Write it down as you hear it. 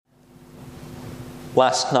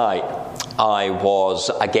Last night I was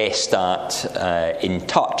a guest at In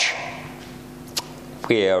Touch,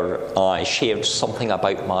 where I shared something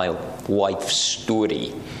about my life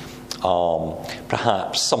story,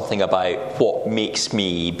 perhaps something about what makes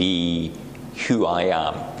me be who I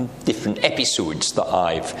am, different episodes that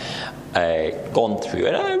I've gone through,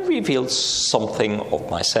 and I revealed something of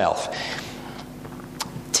myself.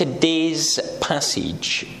 Today's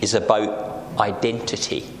passage is about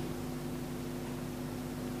identity.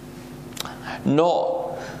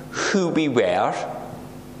 Not who we were,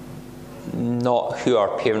 not who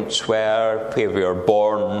our parents were, where we were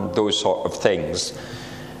born, those sort of things,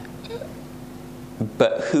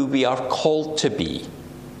 but who we are called to be.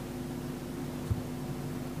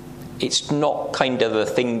 It's not kind of the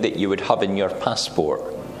thing that you would have in your passport,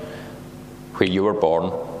 where you were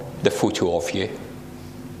born, the photo of you,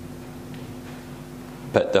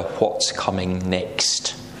 but the what's coming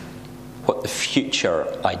next, what the future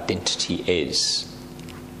identity is,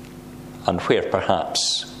 and where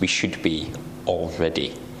perhaps we should be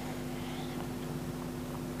already.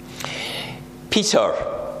 Peter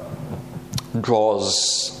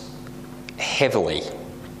draws heavily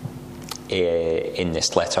in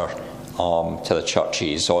this letter to the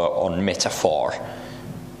churches on metaphor,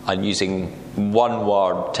 and using one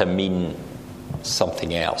word to mean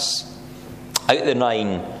something else. Out of the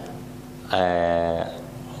 9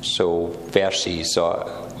 verses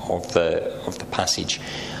of the passage,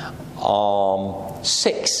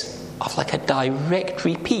 6 are like a direct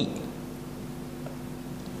repeat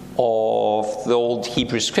of the old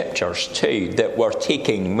Hebrew scriptures too, that were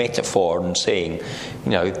taking metaphor and saying,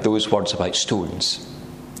 those words about stones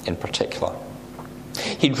in particular.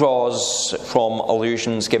 He draws from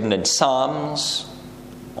allusions given in Psalms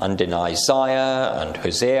and in Isaiah and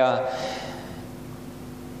Hosea,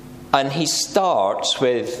 and he starts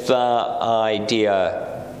with the idea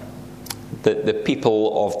that the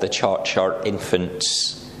people of the church are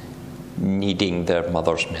infants needing their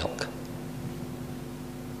mother's milk.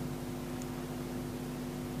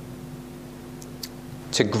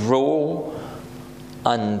 To grow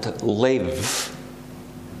and live,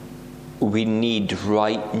 we need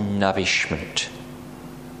right nourishment.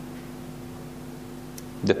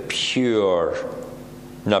 The pure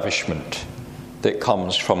nourishment that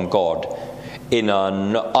comes from God in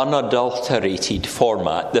an unadulterated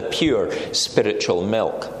format, the pure spiritual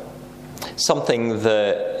milk. Something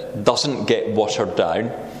that doesn't get watered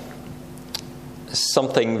down,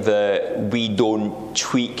 something that we don't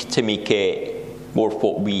tweak to make it more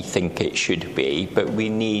what we think it should be, but we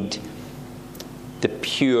need the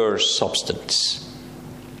pure substance.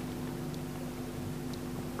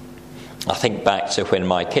 I think back to when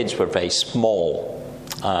my kids were very small,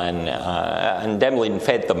 and Emmeline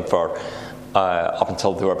fed them for up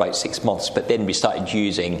until they were about 6 months, but then we started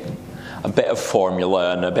using a bit of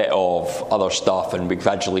formula and a bit of other stuff, and we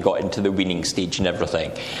gradually got into the weaning stage and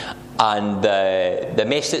everything. And the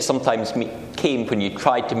mess that sometimes came when you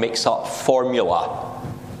tried to mix up formula,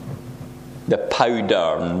 the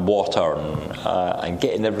powder and water and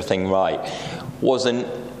getting everything right, wasn't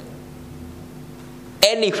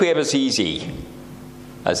anywhere as easy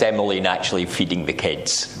as Emmeline actually feeding the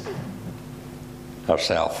kids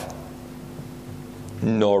herself.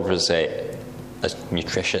 Nor was it as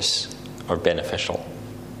nutritious or beneficial.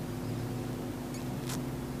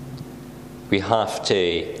 We have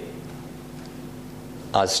to,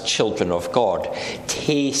 as children of God,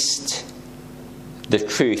 taste the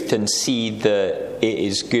truth and see that it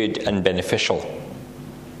is good and beneficial.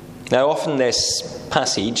 Now, often this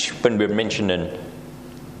passage, when we're mentioning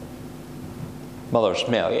mother's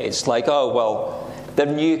milk, it's like, oh, well, they're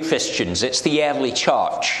new Christians, it's the early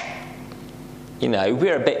church.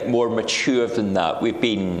 We're a bit more mature than that. We've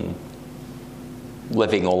been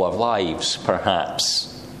living all our lives,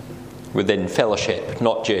 perhaps, within fellowship,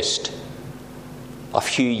 not just a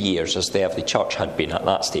few years as the early church had been at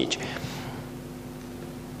that stage.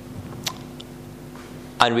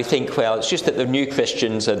 And we think, well, it's just that they're new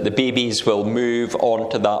Christians and the babies will move on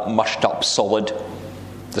to that mushed up solid,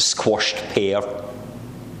 the squashed pear,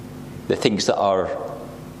 the things that are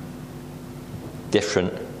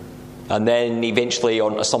different, and then eventually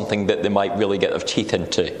onto something that they might really get their teeth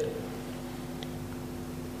into.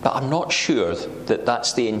 But I'm not sure that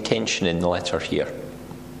that's the intention in the letter here.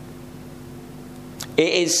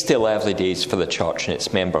 It is still early days for the church and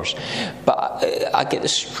its members, but I get the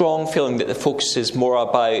strong feeling that the focus is more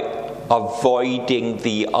about avoiding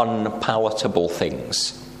the unpalatable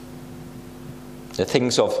things, the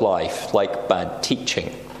things of life, like bad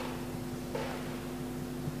teaching.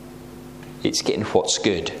 It's getting what's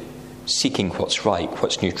good seeking what's right,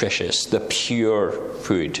 what's nutritious, the pure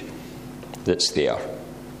food that's there.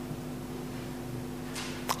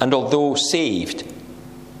 And although saved,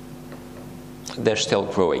 they're still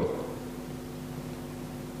growing.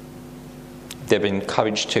 They're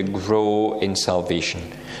encouraged to grow in salvation,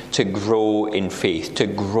 to grow in faith, to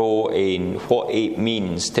grow in what it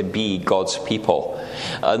means to be God's people.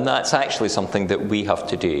 And that's actually something that we have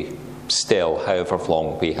to do still, however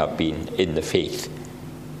long we have been in the faith.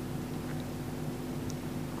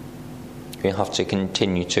 We have to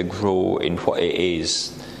continue to grow in what it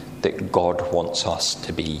is that God wants us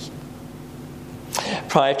to be.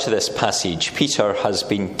 Prior to this passage, Peter has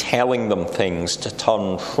been telling them things to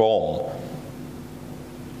turn from.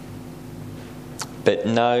 But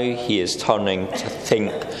now he is turning to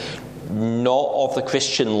think not of the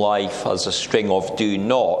Christian life as a string of do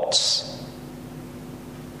nots,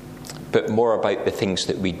 but more about the things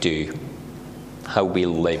that we do, how we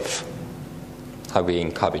live, how we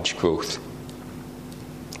encourage growth.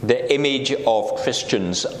 The image of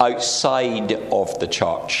Christians outside of the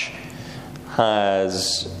church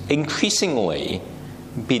has increasingly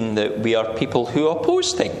been that we are people who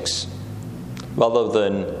oppose things, rather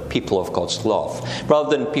than people of God's love,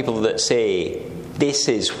 rather than people that say, this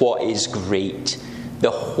is what is great, the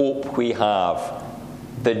hope we have,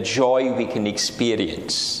 the joy we can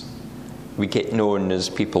experience. We get known as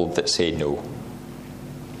people that say no.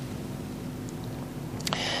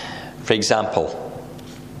 For example,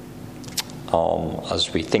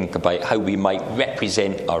 as we think about how we might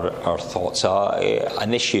represent our thoughts,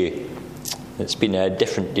 an issue that's been a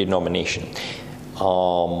different denomination.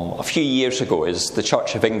 A few years ago, as the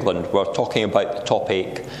Church of England were talking about the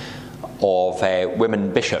topic of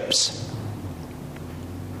women bishops,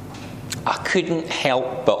 I couldn't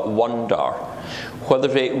help but wonder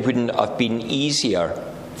whether it wouldn't have been easier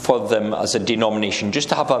for them as a denomination just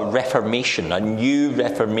to have a reformation, a new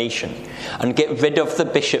reformation, and get rid of the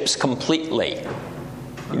bishops completely.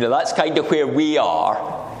 You know, that's kind of where we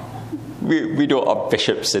are. We don't have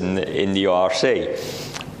bishops in the ORC.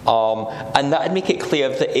 And that would make it clear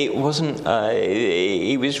that it wasn't.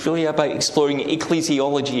 It was really about exploring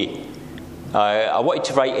ecclesiology. I wanted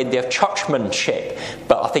to write in there churchmanship,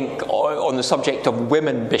 but I think on the subject of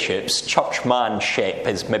women bishops, churchmanship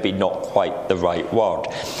is maybe not quite the right word.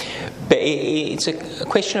 But it's a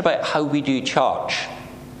question about how we do church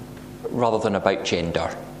rather than about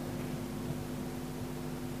gender.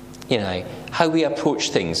 You know, how we approach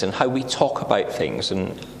things and how we talk about things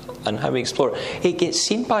and how we explore it. It gets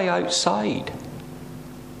seen by outside.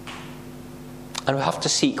 And we have to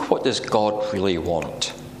seek, what does God really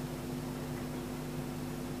want?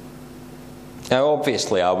 Now,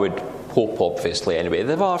 obviously, I would hope, anyway,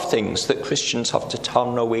 there are things that Christians have to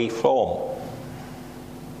turn away from.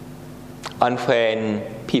 And when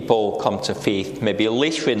people come to faith, maybe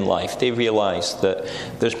later in life, they realise that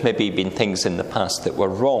there's maybe been things in the past that were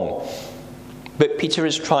wrong. But Peter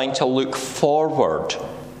is trying to look forward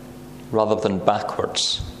rather than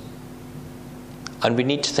backwards. And we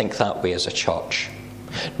need to think that way as a church.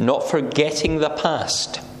 Not forgetting the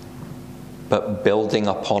past, but building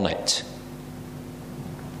upon it.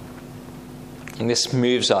 And this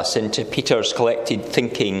moves us into Peter's collected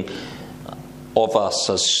thinking of us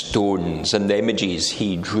as stones and the images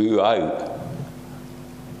he drew out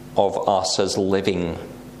of us as living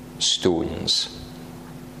stones,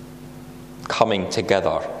 coming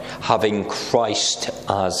together, having Christ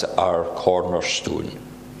as our cornerstone.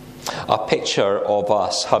 A picture of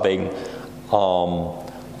us having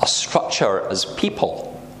a structure as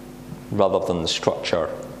people rather than the structure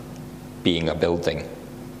being a building.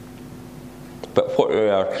 But what we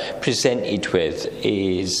are presented with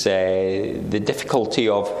is the difficulty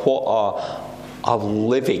of what a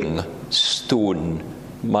living stone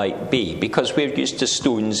might be, because we're used to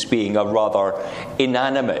stones being a rather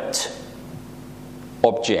inanimate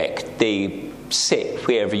object. They sit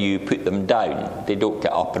wherever you put them down. They don't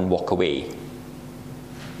get up and walk away.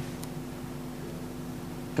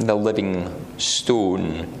 And the living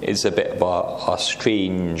stone is a bit of a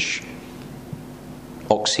strange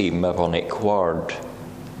oxymoronic word,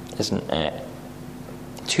 isn't it?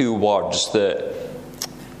 Two words that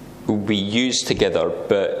we use together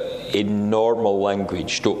but in normal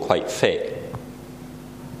language don't quite fit.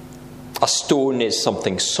 A stone is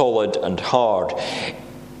something solid and hard.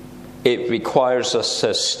 It requires a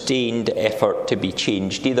sustained effort to be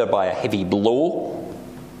changed, either by a heavy blow,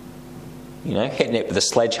 hitting it with a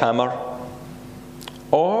sledgehammer,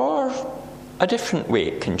 or a different way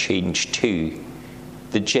it can change too.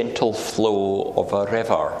 The gentle flow of a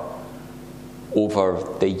river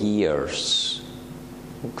over the years.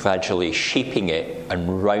 gradually shaping it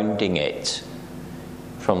and rounding it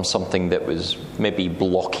from something that was maybe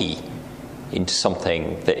blocky into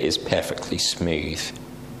something that is perfectly smooth.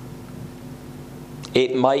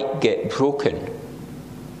 It might get broken,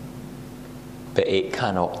 but it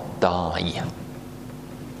cannot die.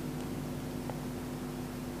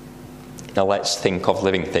 Now let's think of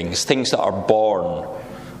living things. Things that are born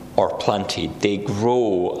or planted, they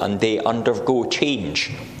grow and they undergo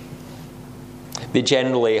change. They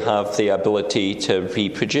generally have the ability to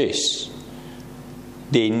reproduce.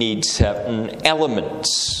 They need certain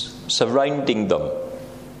elements surrounding them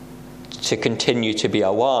to continue to be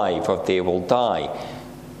alive, or they will die.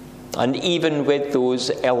 And even with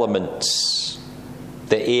those elements,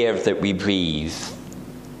 the air that we breathe,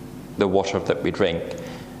 the water that we drink,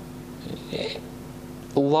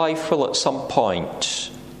 life will at some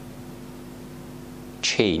point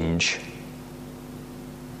change.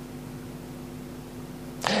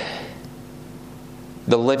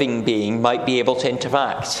 The living being might be able to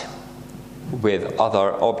interact with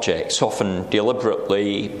other objects, often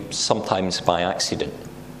deliberately, sometimes by accident.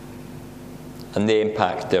 And they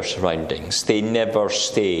impact their surroundings. They never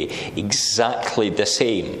stay exactly the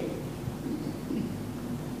same.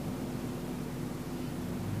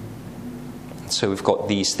 So we've got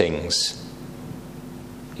these things,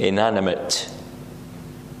 inanimate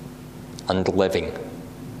and living,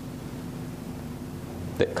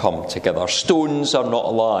 that come together. Stones are not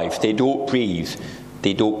alive. They don't breathe.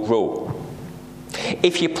 They don't grow.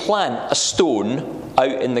 If you plant a stone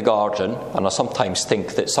out in the garden, and I sometimes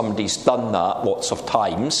think that somebody's done that lots of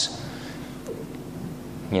times,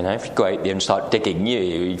 you know, if you go out there and start digging,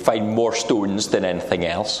 you find more stones than anything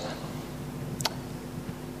else.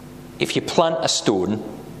 If you plant a stone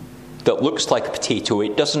that looks like a potato,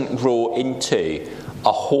 it doesn't grow into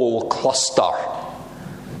a whole cluster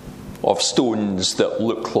of stones that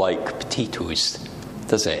look like potatoes,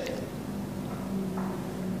 does it?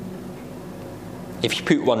 If you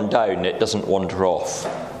put one down, it doesn't wander off.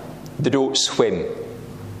 They don't swim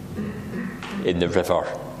in the river.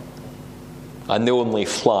 And they only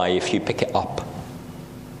fly if you pick it up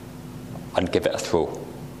and give it a throw.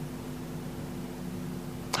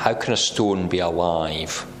 How can a stone be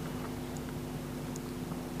alive?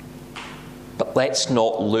 But let's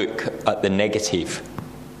not look at the negative.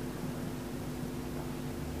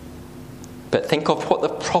 But think of what the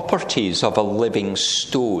properties of a living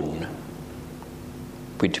stone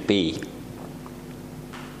would be.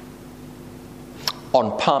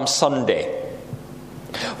 On Palm Sunday,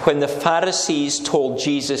 when the Pharisees told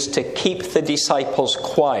Jesus to keep the disciples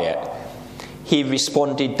quiet, he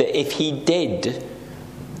responded that if he did,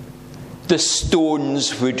 the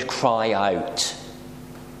stones would cry out.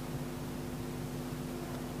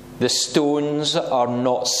 The stones are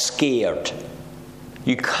not scared.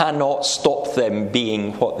 You cannot stop them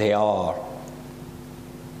being what they are.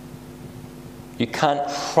 You can't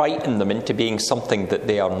frighten them into being something that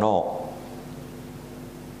they are not.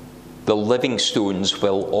 The living stones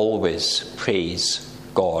will always praise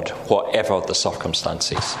God, whatever the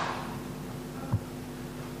circumstances.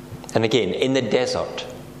 And again, in the desert,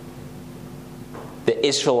 the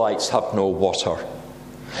Israelites have no water.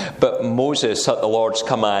 But Moses, at the Lord's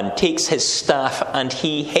command, takes his staff and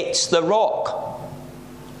he hits the rock.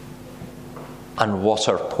 And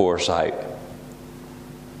water pours out.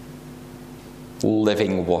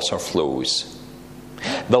 Living water flows.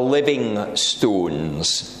 The living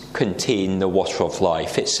stones contain the water of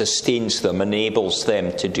life. It sustains them, enables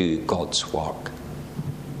them to do God's work.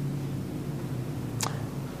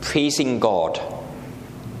 Praising God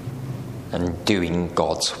and doing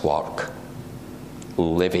God's work.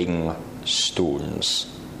 Living stones.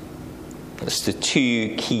 It's the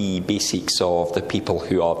two key basics of the people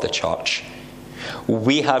who are the church.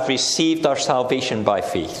 We have received our salvation by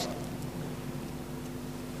faith.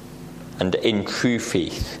 And in true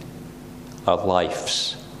faith, our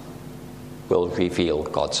lives will reveal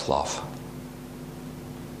God's love.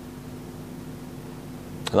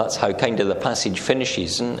 And that's how kind of the passage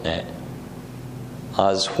finishes, isn't it?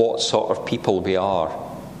 As what sort of people we are.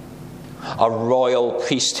 A royal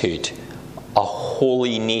priesthood, a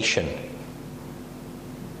holy nation.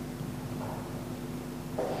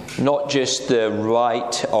 Not just the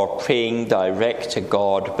right or praying direct to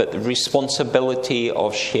God, but the responsibility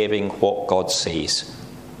of sharing what God says.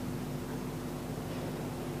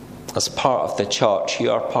 As part of the church,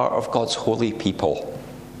 you are part of God's holy people.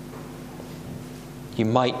 You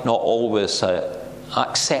might not always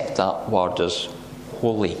accept that word as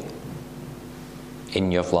holy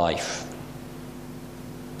in your life.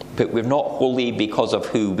 But we're not holy because of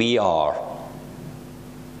who we are.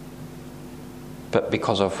 but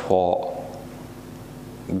because of what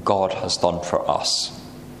God has done for us.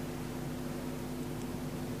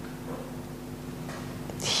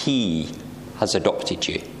 He has adopted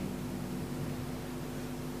you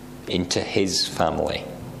into his family.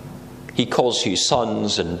 He calls you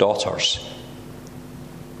sons and daughters.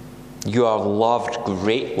 You are loved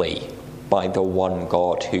greatly by the one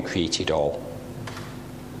God who created all.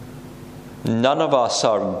 None of us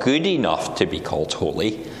are good enough to be called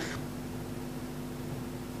holy,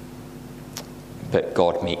 but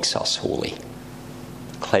God makes us holy,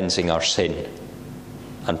 cleansing our sin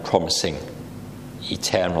and promising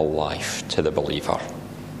eternal life to the believer.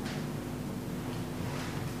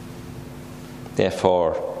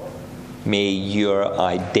 Therefore, may your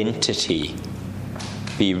identity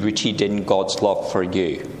be rooted in God's love for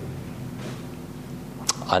you,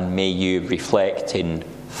 and may you reflect in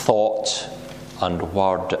thought and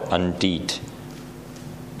word and deed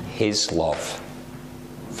his love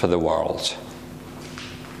for the world.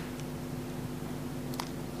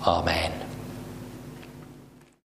 Amen.